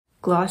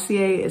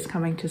Glossier is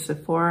coming to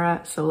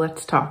Sephora, so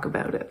let's talk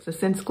about it. So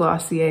since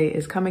Glossier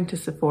is coming to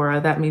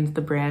Sephora, that means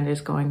the brand is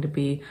going to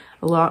be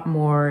a lot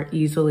more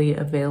easily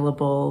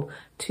available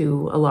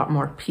to a lot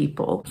more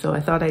people. So I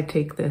thought I'd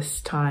take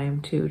this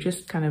time to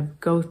just kind of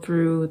go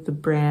through the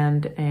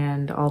brand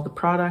and all the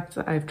products.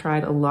 I've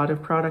tried a lot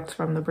of products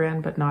from the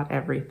brand, but not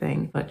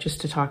everything. But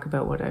just to talk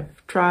about what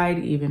I've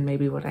tried, even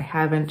maybe what I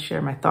haven't,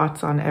 share my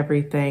thoughts on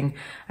everything.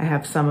 I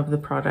have some of the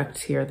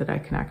products here that I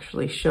can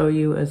actually show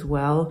you as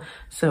well.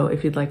 So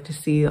if you'd like to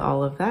see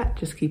all of that,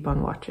 just keep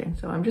on watching.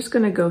 So I'm just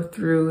gonna go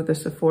through the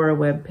Sephora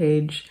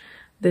webpage.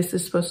 This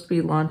is supposed to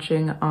be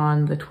launching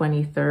on the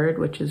 23rd,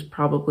 which is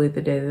probably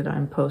the day that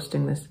I'm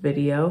posting this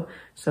video.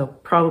 So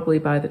probably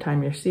by the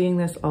time you're seeing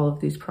this, all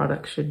of these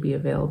products should be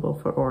available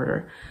for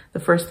order. The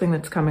first thing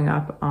that's coming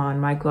up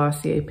on my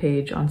Glossier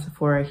page on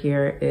Sephora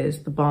here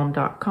is the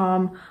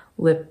Balm.com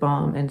Lip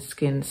Balm and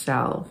Skin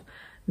Salve.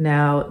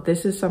 Now,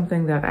 this is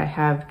something that I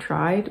have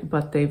tried,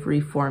 but they've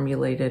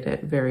reformulated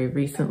it very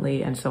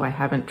recently, and so I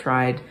haven't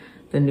tried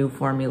the new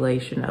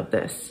formulation of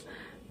this.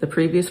 The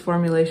previous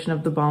formulation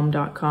of the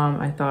Balm.com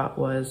I thought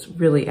was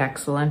really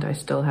excellent. I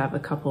still have a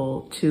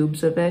couple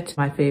tubes of it.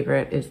 My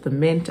favorite is the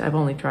mint. I've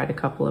only tried a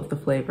couple of the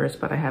flavors,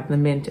 but I have the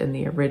mint and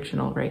the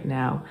original right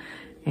now,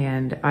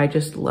 and I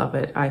just love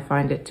it. I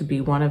find it to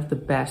be one of the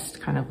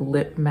best kind of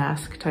lip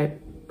mask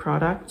type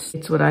products.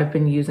 It's what I've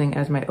been using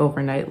as my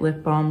overnight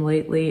lip balm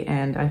lately,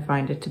 and I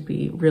find it to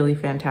be really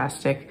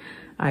fantastic.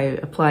 I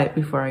apply it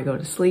before I go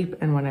to sleep,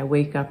 and when I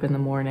wake up in the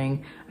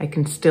morning, I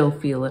can still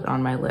feel it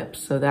on my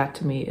lips. So that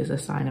to me is a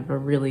sign of a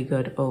really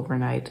good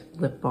overnight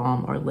lip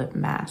balm or lip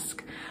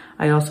mask.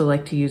 I also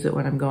like to use it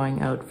when I'm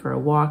going out for a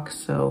walk.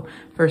 So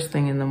first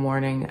thing in the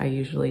morning, I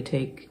usually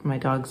take my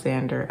dog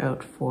Xander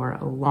out for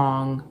a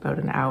long, about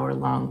an hour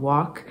long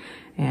walk.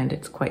 And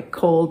it's quite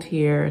cold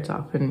here. It's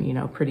often, you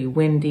know, pretty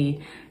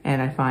windy.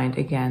 And I find,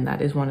 again,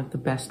 that is one of the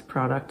best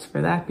products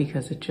for that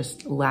because it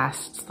just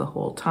lasts the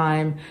whole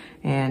time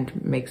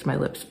and makes my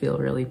lips feel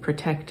really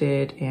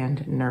protected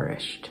and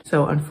nourished.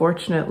 So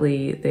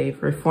unfortunately, they've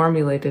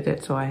reformulated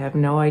it, so I have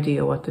no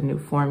idea what the new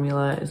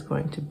formula is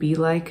going to be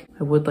like.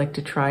 I would like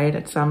to try it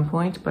at some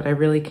point, but I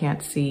really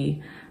can't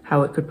see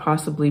how it could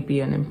possibly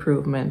be an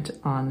improvement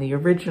on the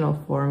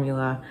original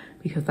formula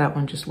because that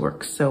one just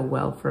works so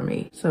well for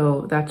me.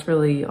 So that's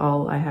really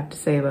all I have to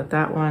say about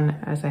that one.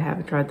 As I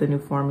haven't tried the new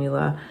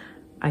formula,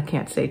 I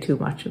can't say too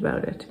much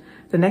about it.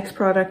 The next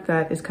product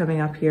that is coming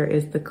up here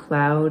is the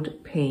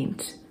Cloud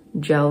Paint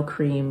Gel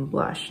Cream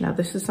Blush. Now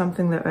this is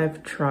something that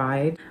I've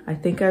tried. I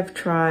think I've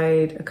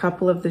tried a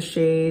couple of the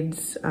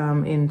shades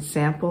in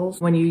samples.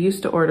 When you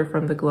used to order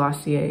from the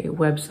Glossier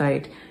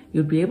website,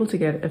 you'd be able to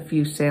get a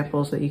few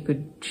samples that you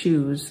could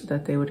choose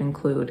that they would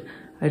include.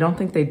 I don't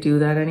think they do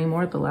that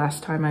anymore. The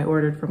last time I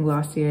ordered from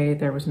Glossier,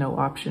 there was no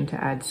option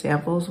to add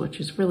samples, which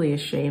is really a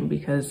shame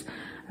because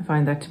I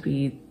find that to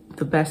be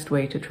the best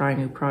way to try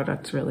new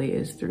products really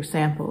is through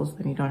samples.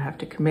 Then you don't have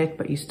to commit,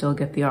 but you still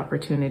get the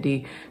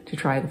opportunity to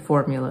try the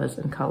formulas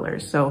and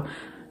colors. So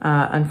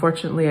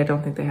unfortunately, I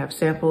don't think they have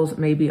samples.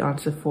 Maybe on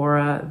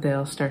Sephora,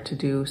 they'll start to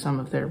do some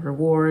of their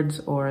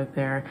rewards or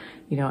their,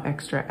 you know,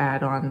 extra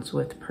add-ons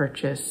with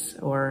purchase,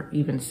 or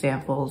even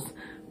samples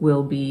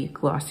will be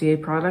Glossier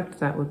products.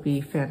 That would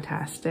be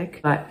fantastic.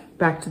 But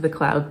back to the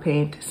Cloud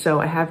Paint.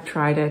 So I have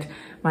tried it.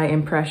 My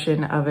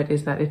impression of it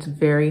is that it's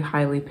very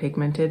highly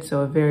pigmented, so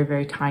a very,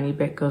 very tiny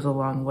bit goes a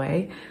long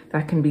way.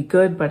 That can be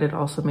good, but it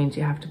also means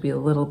you have to be a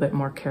little bit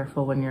more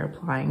careful when you're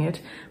applying it.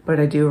 But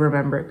I do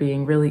remember it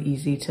being really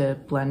easy to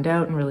blend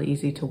out and really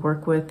easy to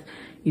work with.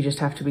 You just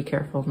have to be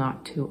careful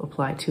not to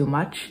apply too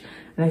much.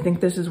 And I think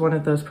this is one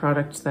of those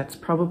products that's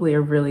probably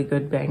a really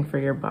good bang for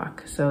your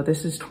buck. So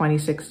this is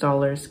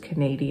 $26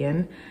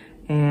 Canadian,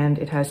 and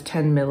it has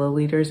 10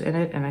 milliliters in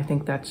it, and I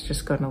think that's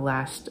just going to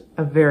last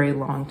a very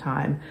long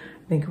time.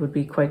 I think it would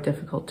be quite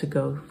difficult to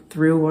go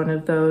through one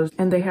of those.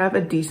 And they have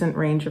a decent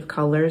range of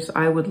colors.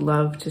 I would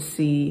love to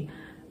see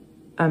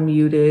a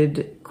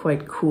muted,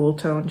 quite cool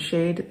tone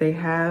shade. They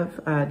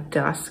have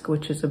Dusk,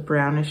 which is a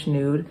brownish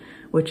nude,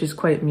 which is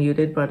quite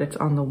muted, but it's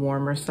on the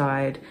warmer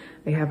side.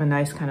 They have a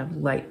nice kind of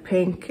light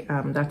pink.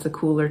 That's a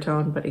cooler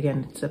tone, but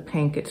again, it's a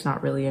pink. It's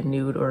not really a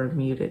nude or a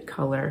muted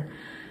color.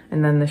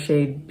 And then the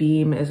shade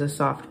Beam is a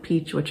soft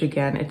peach, which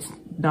again, it's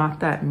not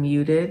that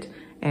muted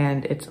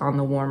and it's on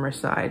the warmer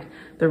side.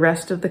 The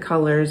rest of the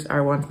colors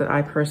are ones that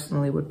I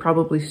personally would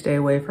probably stay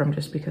away from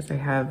just because I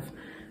have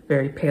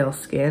very pale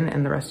skin,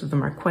 and the rest of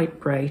them are quite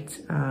bright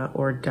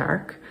or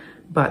dark,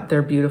 but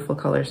they're beautiful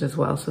colors as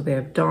well. So they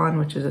have Dawn,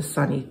 which is a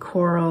sunny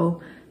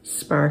coral.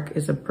 Spark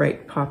is a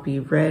bright poppy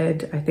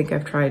red. I think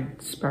I've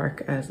tried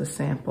Spark as a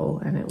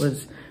sample and it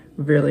was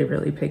really,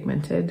 really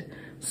pigmented.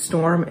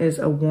 Storm is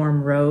a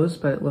warm rose,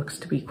 but it looks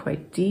to be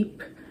quite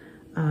deep.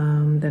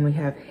 Then we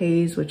have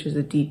Haze, which is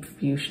a deep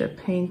fuchsia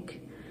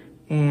pink,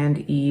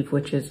 and Eve,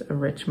 which is a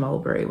rich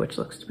mulberry, which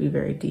looks to be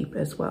very deep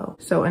as well.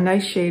 So a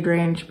nice shade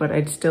range, but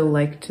I'd still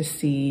like to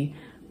see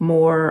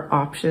more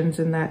options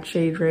in that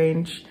shade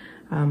range.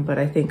 But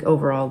I think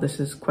overall this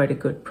is quite a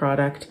good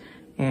product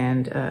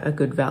and a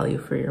good value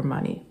for your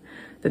money.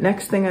 The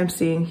next thing I'm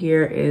seeing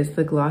here is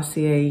the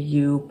Glossier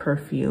You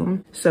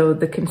perfume. So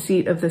the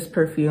conceit of this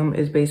perfume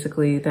is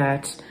basically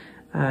that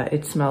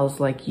it smells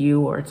like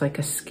you, or it's like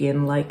a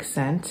skin-like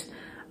scent.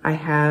 I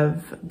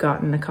have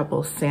gotten a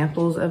couple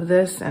samples of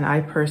this, and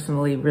I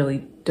personally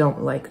really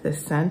don't like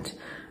this scent.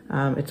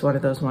 It's one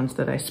of those ones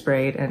that I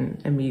sprayed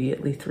and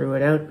immediately threw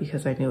it out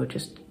because I knew it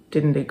just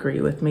didn't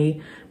agree with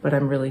me, but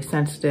I'm really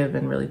sensitive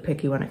and really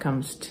picky when it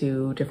comes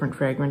to different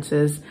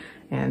fragrances,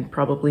 and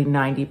probably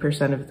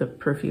 90% of the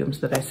perfumes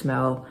that I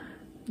smell,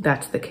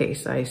 that's the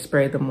case. I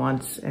spray them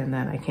once and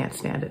then I can't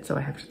stand it, so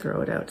I have to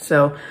throw it out.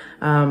 So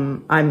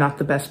I'm not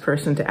the best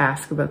person to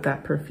ask about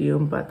that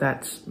perfume, but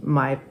that's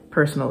my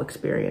personal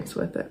experience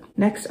with it.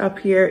 Next up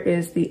here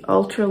is the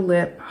Ultra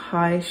Lip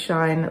High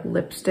Shine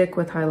Lipstick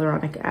with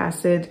hyaluronic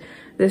acid.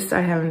 This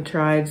I haven't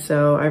tried,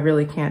 so I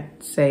really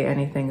can't say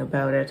anything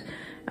about it.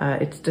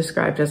 It's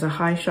described as a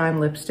high shine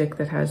lipstick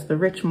that has the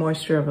rich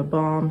moisture of a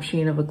balm,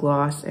 sheen of a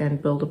gloss,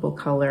 and buildable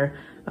color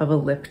of a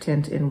lip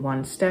tint in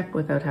one step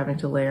without having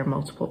to layer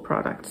multiple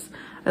products.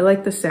 I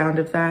like the sound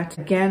of that.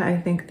 Again, I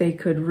think they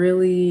could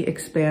really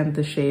expand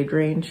the shade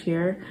range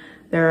here.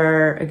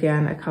 There are,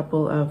 again, a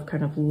couple of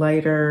kind of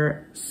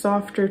lighter,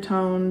 softer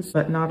tones,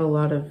 but not a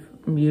lot of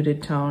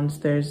muted tones.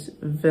 There's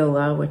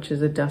Villa, which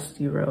is a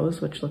dusty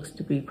rose, which looks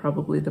to be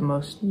probably the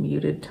most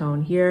muted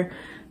tone here.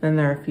 Then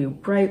there are a few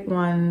bright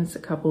ones, a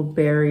couple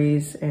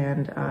berries,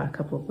 and a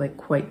couple of like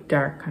quite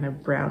dark kind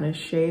of brownish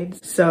shades.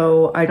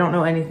 So I don't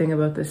know anything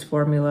about this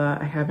formula.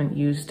 I haven't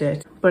used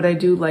it, but I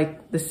do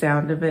like the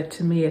sound of it.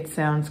 To me, it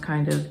sounds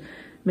kind of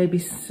maybe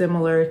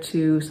similar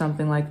to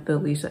something like the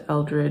Lisa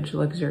Eldridge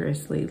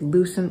Luxuriously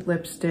Lucent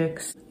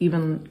lipsticks,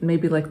 even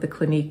maybe like the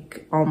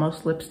Clinique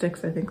Almost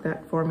lipsticks, I think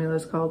that formula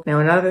is called. Now,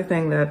 another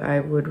thing that I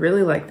would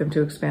really like them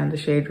to expand the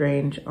shade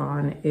range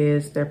on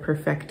is their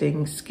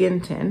Perfecting Skin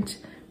Tint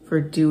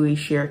for dewy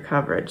sheer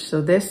coverage. So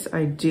this,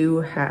 I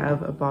do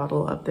have a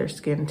bottle of their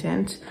skin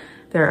tint.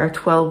 There are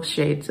 12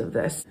 shades of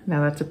this.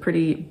 Now that's a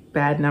pretty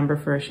bad number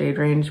for a shade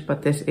range,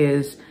 but this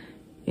is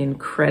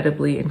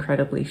incredibly,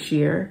 incredibly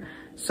sheer.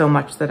 So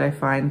much that I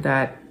find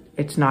that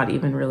it's not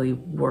even really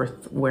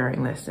worth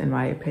wearing this, in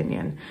my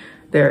opinion.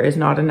 There is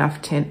not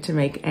enough tint to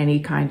make any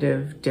kind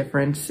of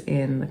difference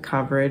in the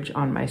coverage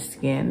on my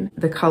skin.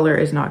 The color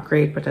is not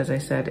great, but as I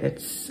said,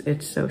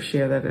 it's so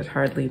sheer that it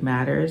hardly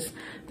matters.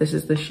 This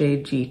is the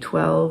shade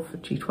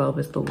G12. G12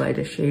 is the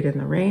lightest shade in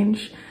the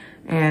range.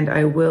 And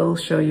I will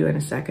show you in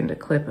a second a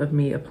clip of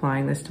me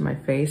applying this to my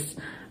face.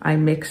 I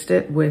mixed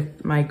it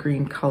with my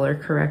green color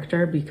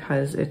corrector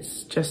because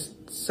it's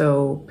just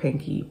so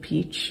pinky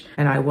peach,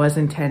 and I was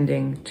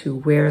intending to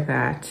wear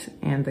that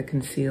and the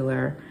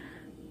concealer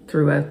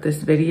throughout this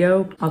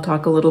video. I'll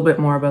talk a little bit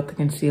more about the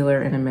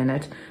concealer in a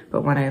minute,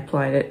 but when I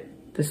applied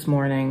it this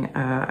morning,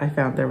 I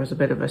found there was a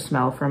bit of a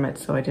smell from it,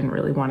 so I didn't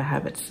really want to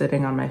have it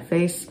sitting on my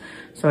face,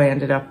 so I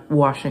ended up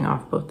washing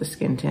off both the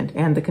skin tint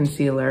and the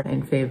concealer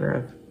in favor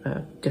of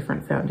a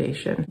different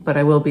foundation. But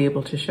I will be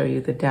able to show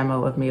you the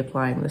demo of me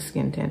applying the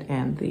skin tint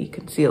and the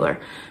concealer.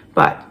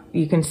 But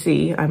you can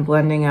see I'm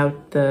blending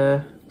out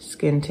the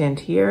skin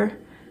tint here,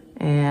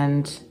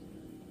 and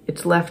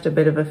it's left a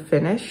bit of a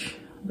finish,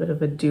 a bit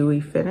of a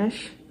dewy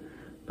finish,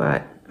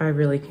 but I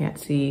really can't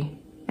see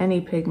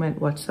any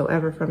pigment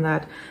whatsoever from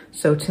that.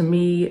 So to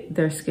me,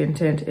 their skin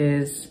tint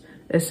is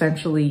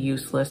essentially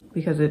useless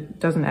because it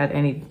doesn't add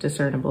any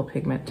discernible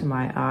pigment to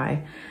my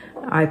eye.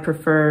 I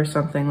prefer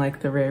something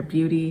like the Rare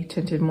Beauty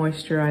Tinted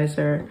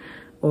Moisturizer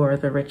or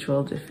the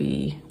Ritual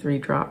Defy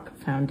 3-Drop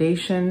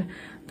Foundation.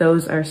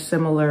 Those are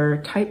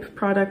similar type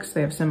products.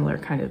 They have similar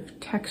kind of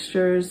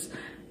textures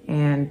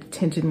and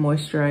tinted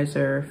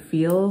moisturizer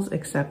feels,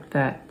 except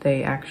that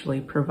they actually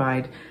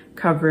provide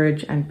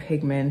coverage and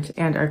pigment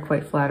and are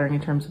quite flattering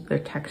in terms of their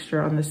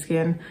texture on the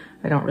skin.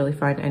 I don't really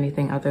find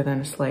anything other than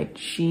a slight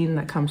sheen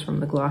that comes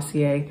from the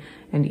Glossier,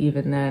 and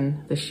even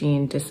then the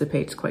sheen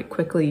dissipates quite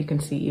quickly. You can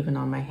see even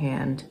on my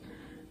hand,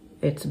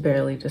 it's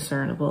barely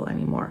discernible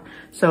anymore.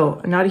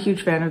 So I'm not a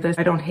huge fan of this.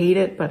 I don't hate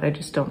it, but I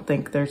just don't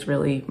think there's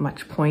really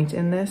much point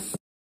in this.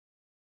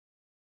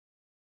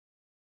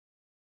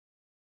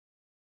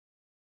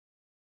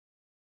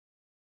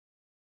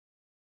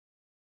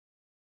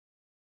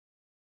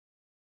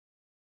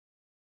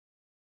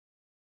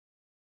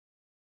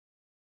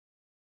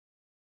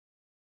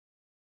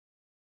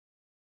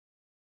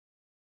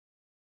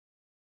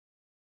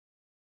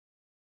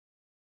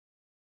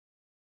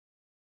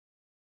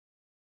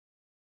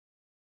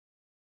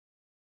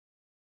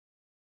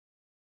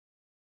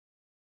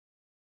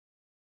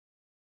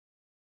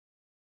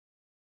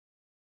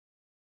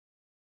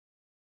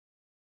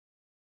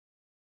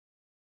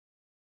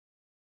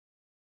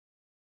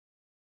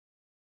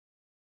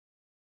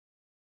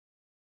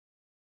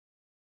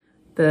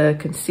 The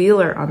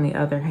concealer, on the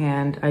other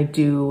hand, I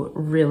do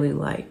really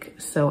like.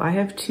 So I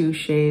have 2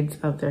 shades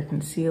of their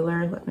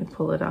concealer. Let me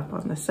pull it up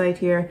on the site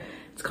here.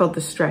 It's called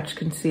the Stretch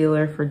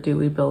Concealer for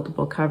Dewy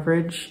Buildable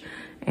Coverage.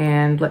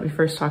 And let me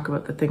first talk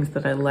about the things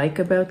that I like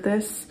about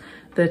this.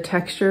 The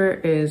texture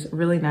is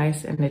really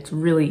nice and it's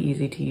really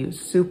easy to use,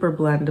 super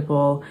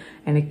blendable,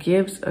 and it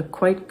gives a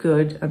quite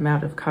good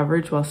amount of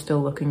coverage while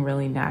still looking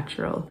really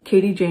natural.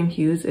 Katie Jane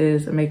Hughes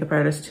is a makeup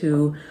artist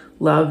who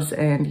loves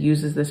and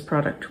uses this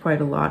product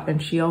quite a lot,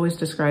 and she always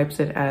describes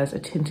it as a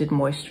tinted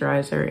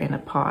moisturizer in a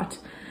pot.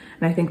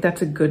 And I think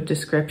that's a good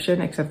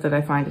description, except that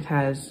I find it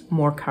has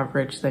more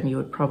coverage than you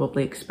would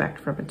probably expect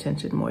from a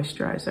tinted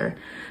moisturizer.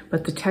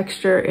 But the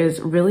texture is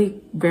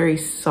really very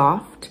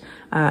soft,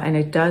 and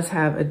it does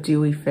have a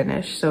dewy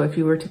finish. So if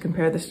you were to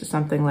compare this to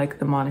something like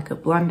the Monica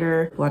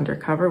Blunder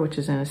Cover, which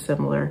is in a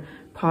similar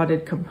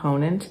potted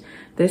component,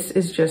 this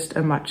is just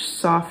a much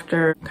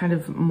softer, kind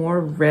of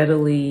more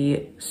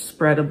readily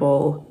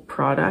spreadable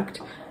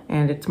product,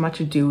 and it's much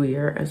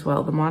dewier as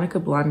well. The Monica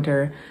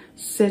Blunder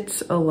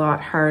sits a lot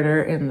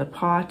harder in the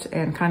pot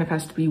and kind of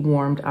has to be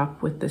warmed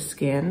up with the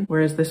skin,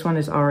 whereas this one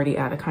is already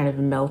at a kind of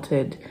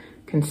melted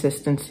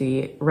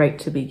consistency right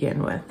to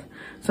begin with.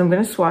 So I'm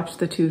going to swatch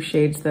the two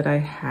shades that I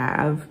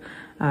have.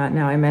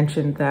 Now I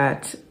mentioned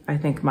that I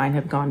think mine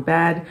have gone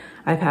bad.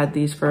 I've had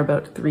these for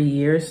about 3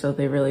 years, so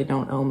they really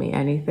don't owe me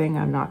anything.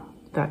 I'm not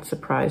that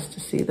surprised to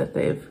see that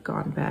they've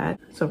gone bad.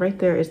 So right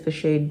there is the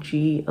shade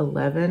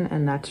G11,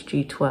 and that's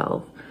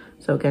G12.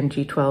 So again,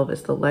 G12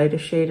 is the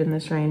lightest shade in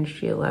this range.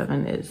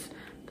 G11 is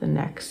the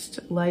next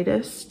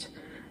lightest.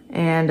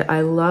 And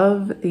I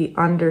love the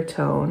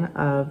undertone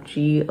of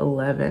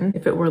G11.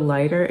 If it were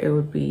lighter, it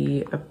would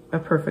be a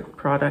perfect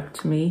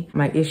product to me.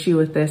 My issue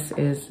with this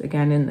is,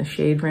 again, in the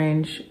shade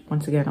range.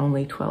 Once again,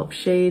 only 12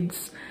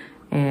 shades,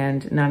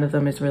 and none of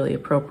them is really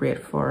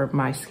appropriate for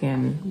my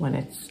skin when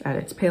it's at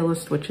its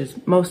palest, which is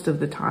most of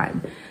the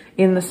time.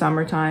 In the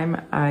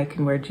summertime, I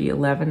can wear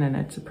G11, and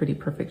it's a pretty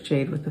perfect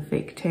shade with a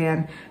fake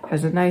tan. It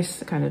has a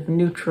nice kind of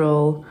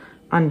neutral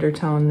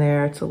undertone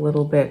there. It's a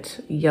little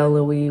bit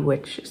yellowy,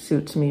 which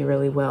suits me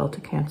really well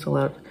to cancel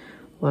out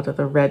a lot of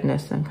the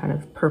redness and kind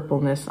of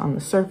purpleness on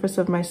the surface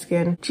of my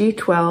skin.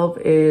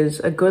 G12 is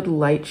a good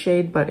light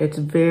shade, but it's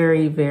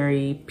very,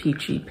 very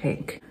peachy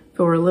pink. If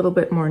it were a little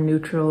bit more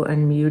neutral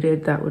and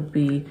muted, that would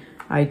be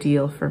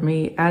ideal for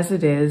me. As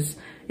it is,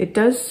 it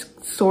does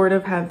sort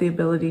of have the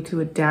ability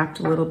to adapt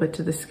a little bit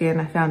to the skin.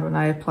 I found when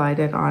I applied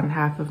it on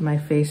half of my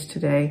face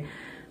today,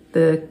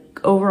 the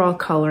overall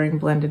coloring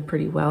blended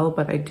pretty well,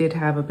 but I did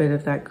have a bit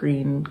of that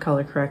green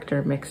color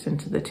corrector mixed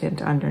into the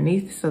tint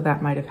underneath, so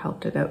that might have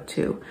helped it out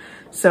too.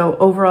 So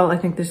overall, I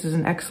think this is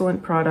an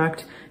excellent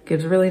product.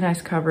 Gives really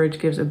nice coverage,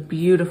 gives a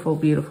beautiful,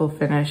 beautiful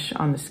finish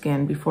on the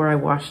skin. Before I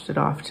washed it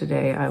off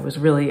today, I was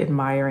really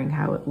admiring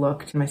how it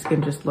looked. My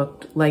skin just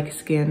looked like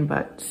skin,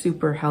 but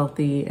super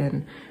healthy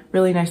and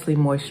really nicely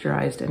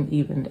moisturized and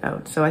evened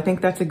out. So I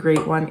think that's a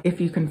great one if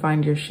you can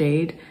find your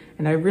shade.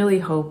 And I really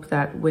hope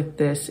that with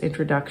this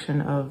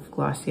introduction of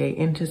Glossier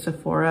into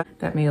Sephora,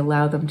 that may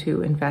allow them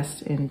to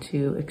invest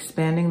into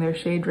expanding their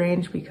shade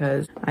range,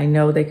 because I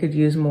know they could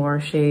use more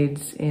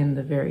shades in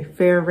the very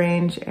fair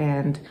range,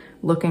 and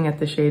looking at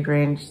the shade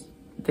range,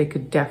 they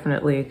could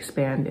definitely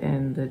expand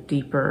in the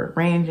deeper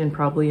range and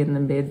probably in the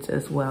mids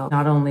as well.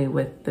 Not only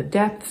with the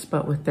depths,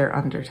 but with their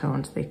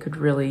undertones. They could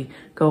really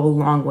go a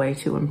long way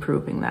to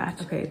improving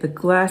that. Okay, the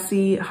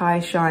Glassy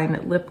High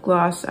Shine Lip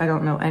Gloss. I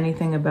don't know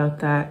anything about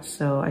that,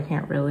 so I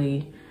can't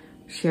really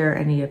share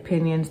any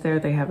opinions there.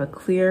 They have a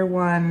clear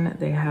one.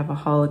 They have a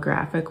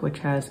holographic, which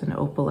has an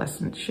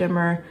opalescent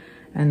shimmer.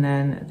 And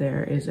then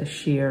there is a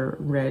sheer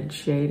red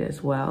shade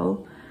as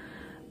well.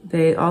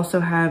 They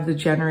also have the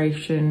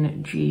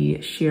Generation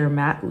G Sheer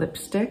Matte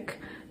Lipstick.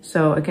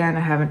 So again, I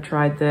haven't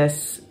tried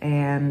this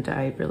and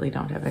I really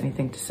don't have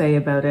anything to say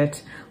about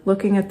it.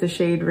 Looking at the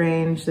shade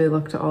range, they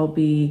look to all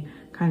be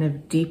kind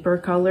of deeper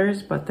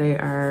colors, but they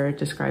are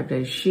described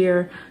as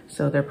sheer.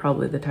 So they're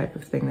probably the type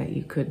of thing that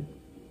you could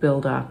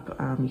build up.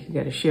 You could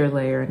get a sheer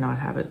layer and not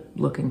have it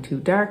looking too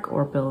dark,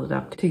 or build it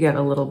up to get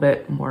a little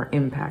bit more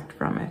impact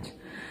from it.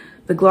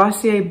 The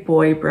Glossier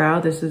Boy Brow,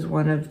 this is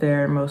one of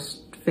their most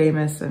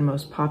famous and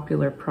most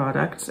popular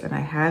products, and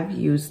I have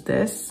used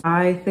this.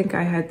 I think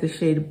I had the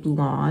shade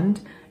Blonde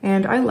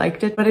and I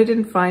liked it, but I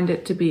didn't find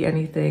it to be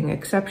anything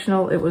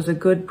exceptional. It was a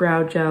good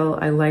brow gel.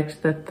 I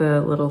liked that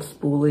the little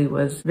spoolie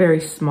was very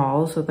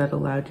small, so that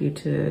allowed you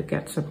to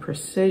get some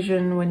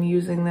precision when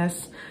using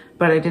this,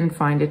 but I didn't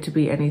find it to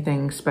be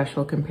anything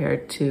special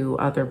compared to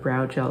other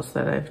brow gels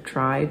that I've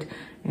tried.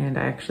 And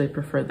I actually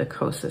prefer the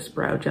Kosas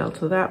brow gel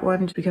to that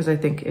one because I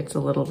think it's a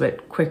little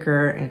bit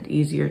quicker and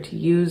easier to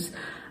use.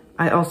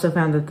 I also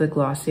found that the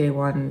Glossier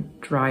one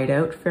dried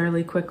out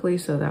fairly quickly,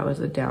 so that was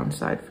a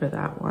downside for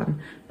that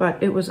one,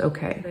 but it was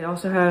okay. They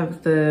also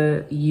have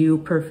the You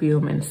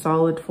perfume in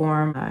solid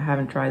form. I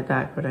haven't tried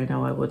that, but I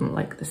know I wouldn't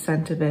like the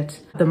scent of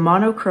it. The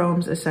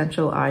Monochromes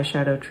Essential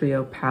Eyeshadow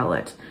Trio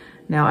Palette.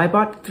 Now, I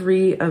bought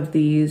 3 of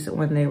these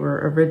when they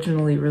were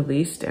originally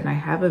released, and I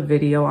have a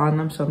video on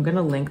them, so I'm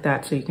gonna link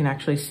that so you can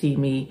actually see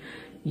me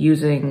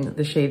using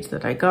the shades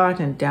that I got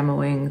and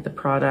demoing the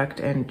product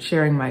and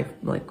sharing my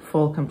like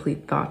full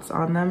complete thoughts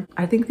on them.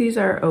 I think these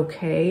are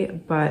okay,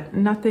 but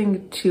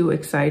nothing too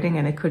exciting,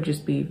 and it could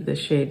just be the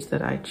shades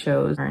that I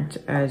chose aren't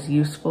as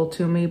useful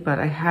to me, but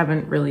I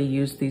haven't really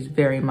used these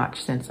very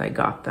much since I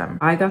got them.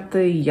 I got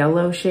the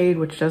yellow shade,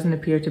 which doesn't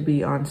appear to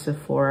be on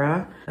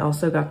Sephora. I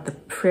also got the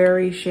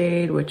prairie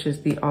shade, which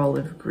is the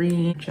olive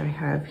green, which I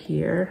have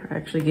here. I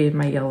actually gave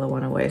my yellow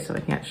one away, so I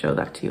can't show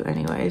that to you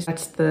anyways.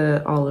 That's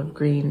the olive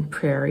green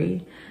prairie.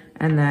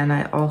 And then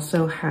I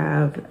also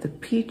have the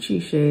peachy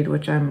shade,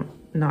 which I'm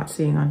not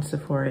seeing on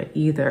Sephora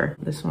either.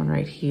 This one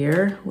right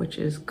here, which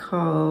is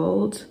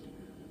called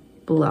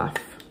Bluff.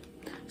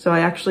 So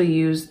I actually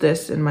used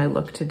this in my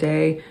look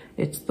today.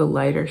 It's the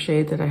lighter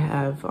shade that I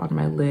have on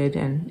my lid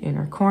and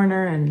inner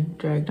corner and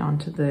dragged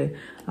onto the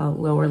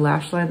lower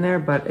lash line there,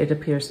 but it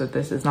appears that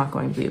this is not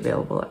going to be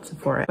available at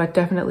Sephora. But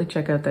definitely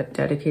check out that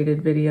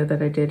dedicated video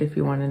that I did if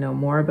you want to know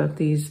more about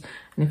these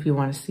and if you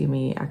want to see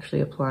me actually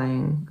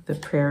applying the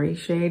prairie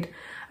shade.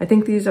 I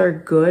think these are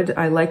good.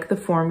 I like the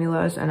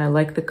formulas and I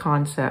like the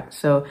concept.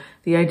 So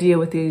the idea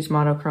with these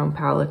monochrome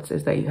palettes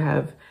is that you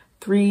have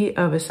 3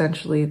 of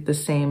essentially the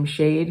same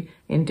shade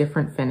in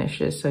different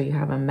finishes. So you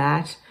have a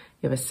matte,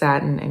 you have a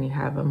satin, and you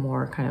have a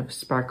more kind of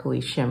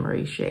sparkly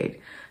shimmery shade.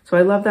 So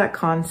I love that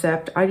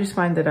concept. I just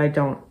find that I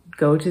don't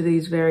go to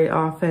these very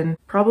often,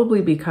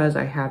 probably because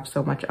I have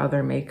so much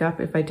other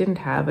makeup. If I didn't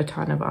have a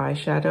ton of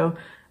eyeshadow,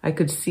 I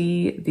could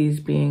see these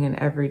being an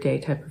everyday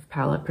type of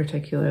palette,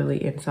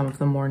 particularly in some of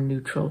the more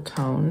neutral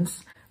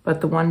tones.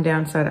 But the one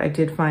downside I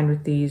did find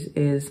with these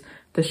is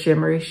the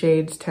shimmery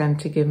shades tend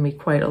to give me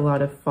quite a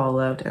lot of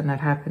fallout, and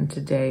that happened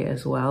today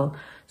as well.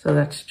 So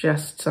that's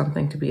just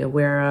something to be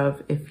aware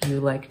of if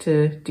you like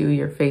to do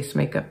your face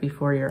makeup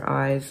before your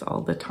eyes all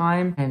the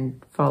time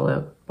and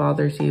fallout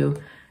bothers you.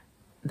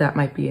 That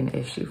might be an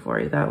issue for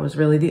you. That was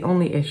really the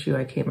only issue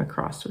I came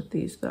across with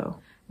these though.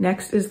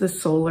 Next is the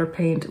Solar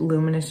Paint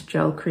Luminous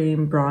Gel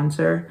Cream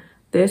Bronzer.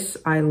 This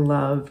I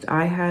loved.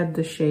 I had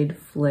the shade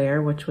Flare,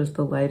 which was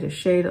the lightest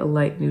shade, a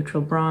light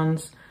neutral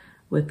bronze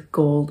with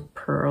gold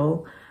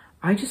pearl.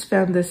 I just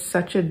found this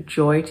such a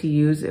joy to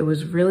use. It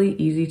was really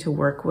easy to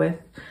work with,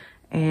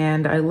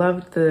 and I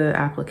loved the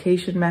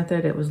application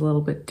method. It was a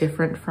little bit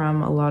different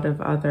from a lot of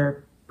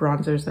other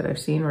bronzers that I've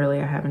seen. Really,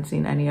 I haven't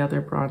seen any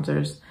other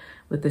bronzers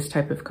with this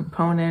type of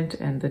component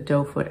and the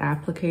doe foot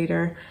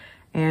applicator.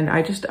 And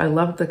I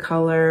loved the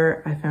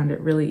color. I found it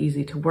really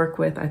easy to work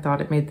with. I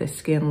thought it made the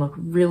skin look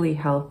really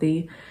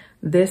healthy.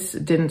 This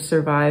didn't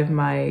survive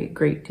my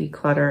great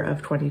declutter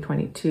of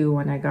 2022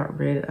 when I got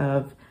rid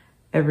of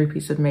every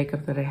piece of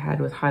makeup that I had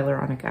with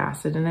hyaluronic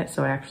acid in it.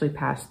 So I actually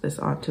passed this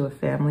on to a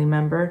family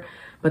member,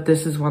 but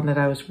this is one that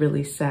I was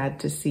really sad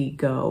to see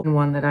go, and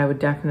one that I would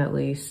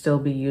definitely still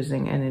be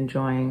using and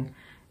enjoying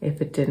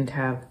if it didn't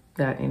have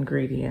that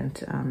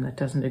ingredient that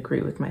doesn't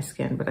agree with my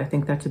skin. But I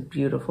think that's a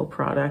beautiful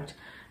product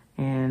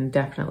and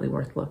definitely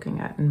worth looking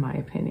at in my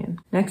opinion.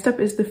 Next up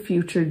is the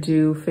Future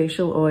Dew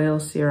Facial Oil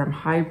Serum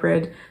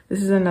Hybrid.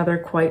 This is another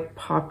quite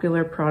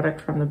popular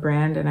product from the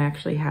brand, and I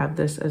actually have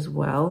this as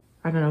well.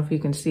 I don't know if you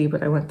can see,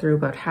 but I went through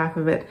about half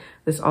of it.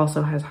 This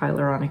also has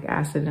hyaluronic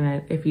acid in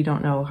it. If you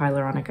don't know,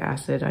 hyaluronic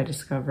acid, I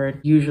discovered,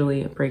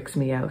 usually it breaks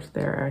me out.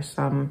 There are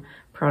some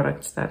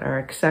products that are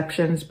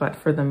exceptions, but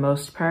for the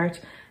most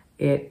part,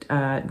 it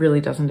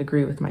really doesn't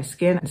agree with my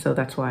skin. And so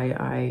that's why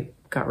I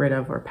got rid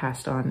of or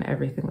passed on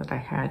everything that I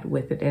had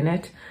with it in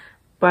it.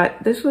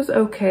 But this was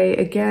okay.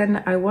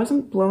 Again, I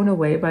wasn't blown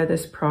away by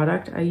this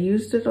product. I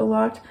used it a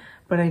lot,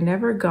 but I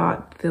never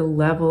got the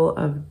level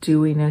of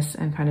dewiness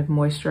and kind of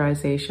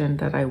moisturization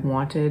that I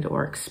wanted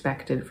or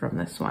expected from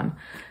this one.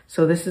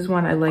 So this is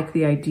one I like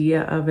the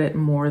idea of it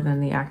more than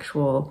the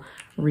actual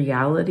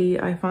reality,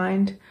 I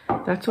find.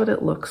 That's what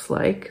it looks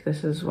like.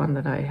 This is one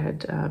that I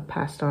had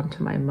passed on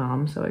to my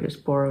mom, so I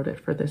just borrowed it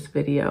for this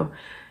video.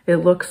 It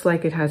looks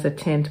like it has a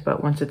tint,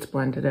 but once it's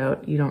blended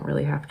out, you don't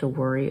really have to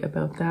worry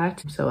about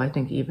that. So I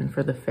think even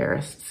for the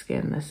fairest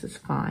skin, this is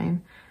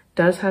fine.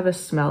 Does have a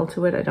smell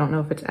to it. I don't know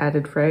if it's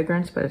added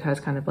fragrance, but it has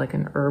kind of like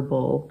an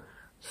herbal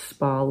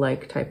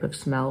spa-like type of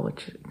smell,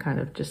 which kind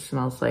of just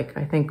smells like,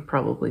 I think,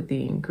 probably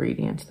the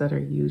ingredients that are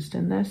used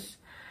in this.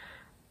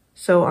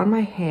 So on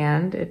my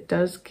hand, it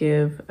does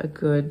give a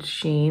good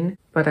sheen,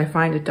 but I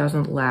find it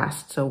doesn't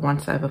last. So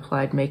once I've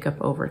applied makeup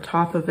over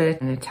top of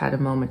it and it's had a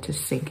moment to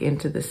sink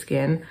into the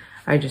skin,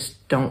 I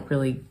just don't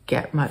really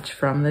get much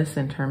from this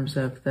in terms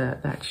of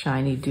that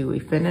shiny, dewy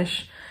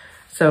finish.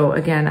 So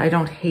again, I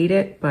don't hate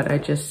it, but I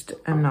just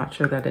am not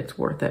sure that it's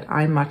worth it.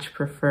 I much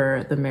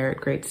prefer the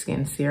Merit Great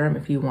Skin Serum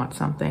if you want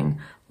something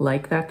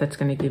like that that's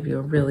going to give you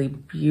a really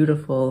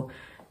beautiful,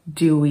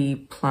 dewy,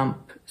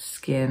 plump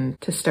skin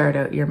to start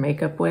out your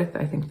makeup with.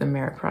 I think the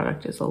Merit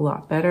product is a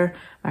lot better.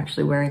 I'm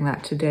actually wearing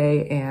that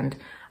today, and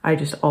I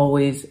just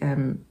always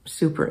am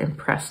super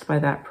impressed by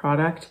that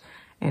product,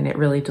 and it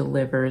really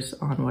delivers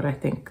on what I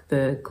think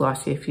the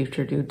Glossier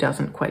Future Dew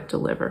doesn't quite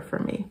deliver for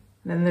me.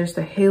 Then there's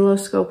the Halo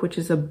Scope, which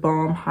is a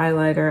balm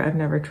highlighter. I've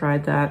never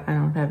tried that. I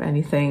don't have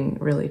anything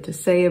really to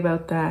say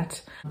about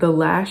that. The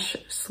Lash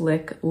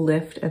Slick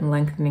Lift and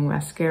Lengthening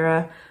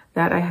Mascara,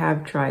 that I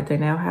have tried. They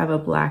now have a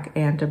black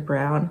and a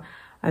brown.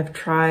 I've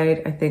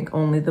tried, I think,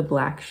 only the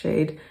black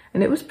shade,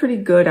 and it was pretty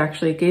good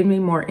actually. It gave me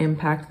more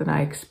impact than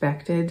I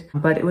expected,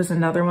 but it was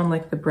another one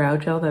like the brow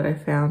gel that I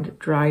found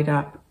dried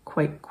up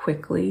quite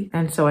quickly,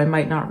 and so I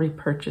might not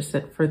repurchase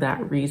it for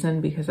that reason,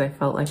 because I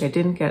felt like I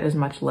didn't get as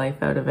much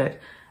life out of it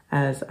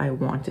as I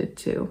wanted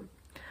to.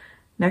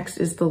 Next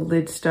is the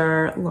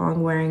Lidstar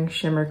Long Wearing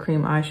Shimmer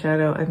Cream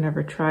Eyeshadow. I've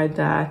never tried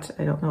that.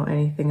 I don't know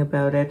anything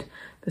about it.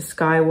 The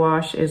Sky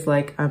Wash is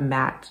like a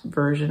matte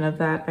version of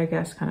that, I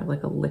guess, kind of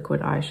like a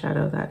liquid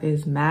eyeshadow that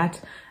is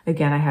matte.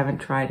 Again, I haven't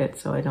tried it,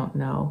 so I don't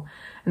know.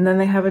 And then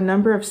they have a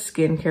number of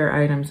skincare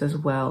items as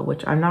well,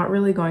 which I'm not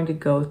really going to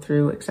go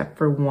through except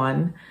for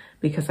one,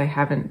 because I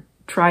haven't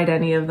tried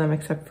any of them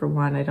except for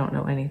one. I don't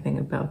know anything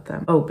about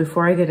them. Oh,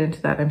 before I get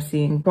into that, I'm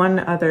seeing one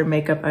other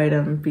makeup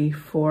item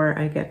before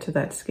I get to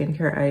that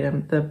skincare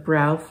item. The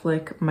Brow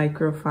Flick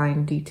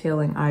Microfine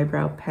Detailing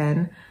Eyebrow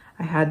Pen.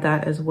 I had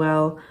that as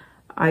well.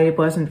 I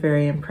wasn't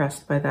very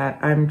impressed by that.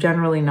 I'm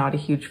generally not a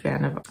huge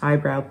fan of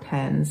eyebrow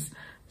pens,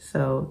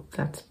 so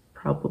that's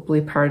probably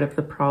part of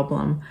the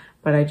problem.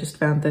 But I just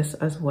found this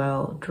as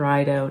well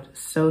dried out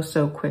so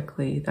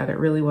quickly that it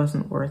really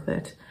wasn't worth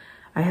it.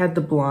 I had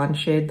the blonde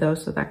shade though,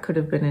 so that could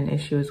have been an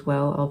issue as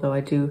well, although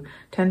I do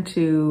tend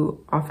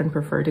to often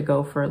prefer to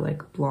go for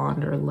like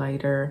blonde or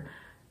lighter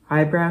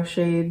eyebrow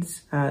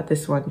shades.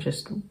 This one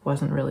just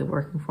wasn't really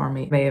working for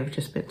me. It may have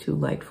just been too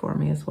light for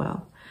me as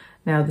well.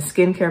 Now, the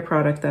skincare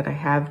product that I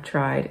have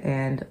tried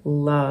and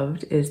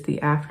loved is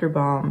the After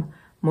Balm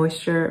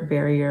Moisture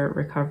Barrier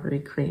Recovery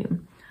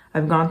Cream.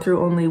 I've gone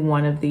through only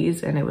one of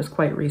these, and it was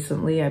quite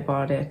recently. I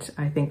bought it,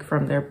 I think,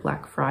 from their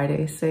Black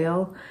Friday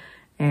sale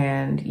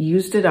and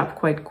used it up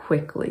quite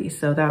quickly.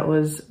 So that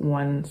was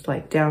one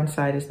slight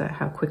downside, is that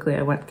how quickly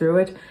I went through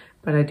it.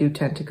 But I do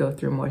tend to go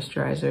through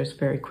moisturizers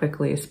very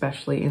quickly,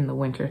 especially in the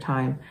winter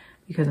time,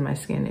 because my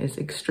skin is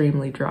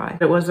extremely dry.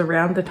 It was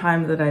around the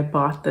time that I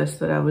bought this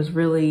that I was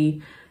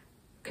really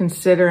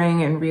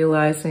considering and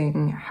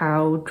realizing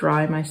how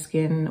dry my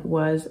skin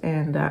was,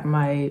 and that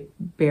my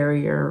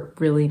barrier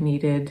really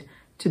needed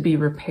to be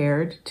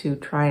repaired to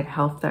try and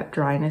help that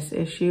dryness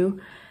issue.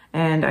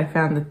 And I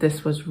found that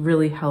this was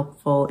really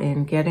helpful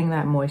in getting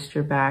that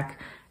moisture back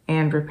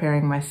and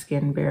repairing my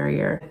skin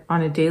barrier.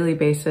 On a daily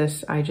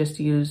basis, I just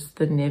use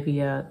the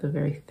Nivea, the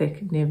very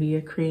thick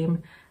Nivea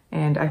cream,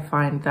 and I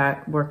find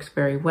that works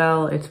very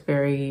well. It's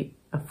very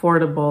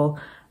affordable,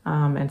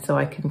 and so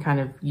I can kind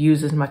of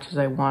use as much as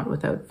I want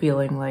without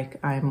feeling like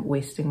I'm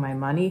wasting my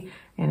money.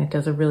 And it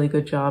does a really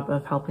good job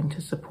of helping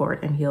to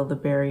support and heal the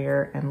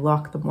barrier and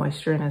lock the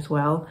moisture in as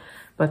well.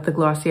 But the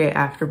Glossier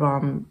After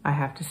Balm, I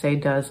have to say,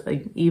 does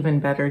an even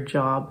better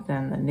job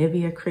than the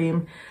Nivea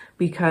cream,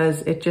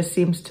 because it just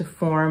seems to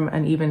form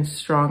an even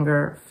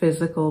stronger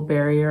physical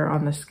barrier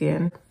on the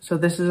skin. So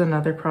this is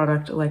another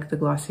product like the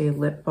Glossier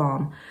Lip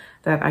Balm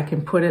that I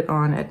can put it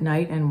on at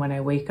night, and when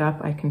I wake up,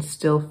 I can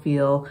still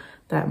feel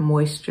that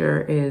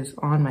moisture is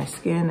on my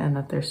skin and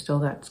that there's still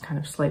that kind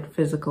of slight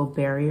physical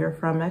barrier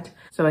from it.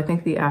 So I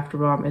think the After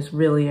Balm is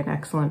really an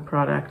excellent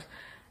product,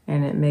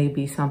 and it may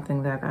be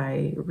something that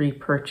I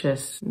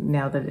repurchase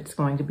now that it's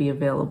going to be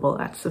available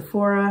at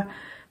Sephora,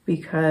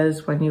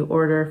 because when you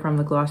order from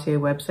the Glossier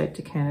website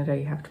to Canada,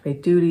 you have to pay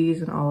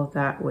duties and all of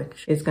that,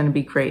 which is going to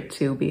be great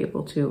to be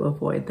able to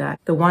avoid that.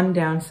 The one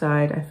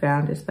downside I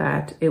found is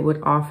that it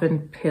would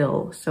often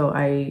pill, so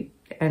I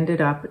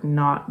ended up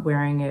not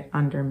wearing it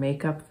under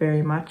makeup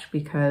very much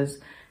because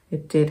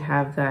it did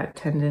have that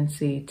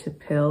tendency to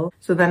pill.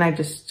 So then I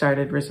just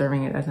started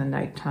reserving it as a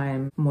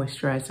nighttime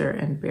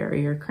moisturizer and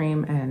barrier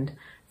cream, and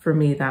for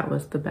me, that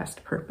was the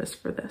best purpose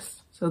for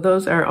this. So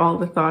those are all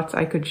the thoughts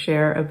I could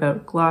share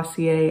about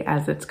Glossier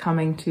as it's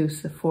coming to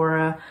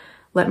Sephora.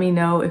 Let me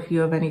know if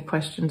you have any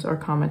questions or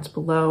comments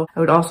below.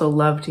 I would also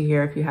love to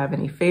hear if you have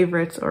any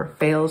favorites or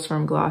fails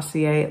from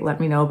Glossier.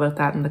 Let me know about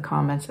that in the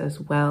comments as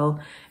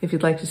well. If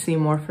you'd like to see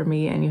more from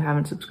me and you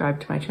haven't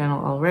subscribed to my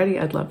channel already,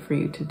 I'd love for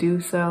you to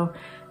do so.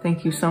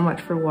 Thank you so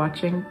much for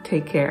watching.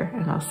 Take care,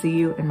 and I'll see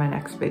you in my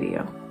next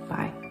video.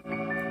 Bye.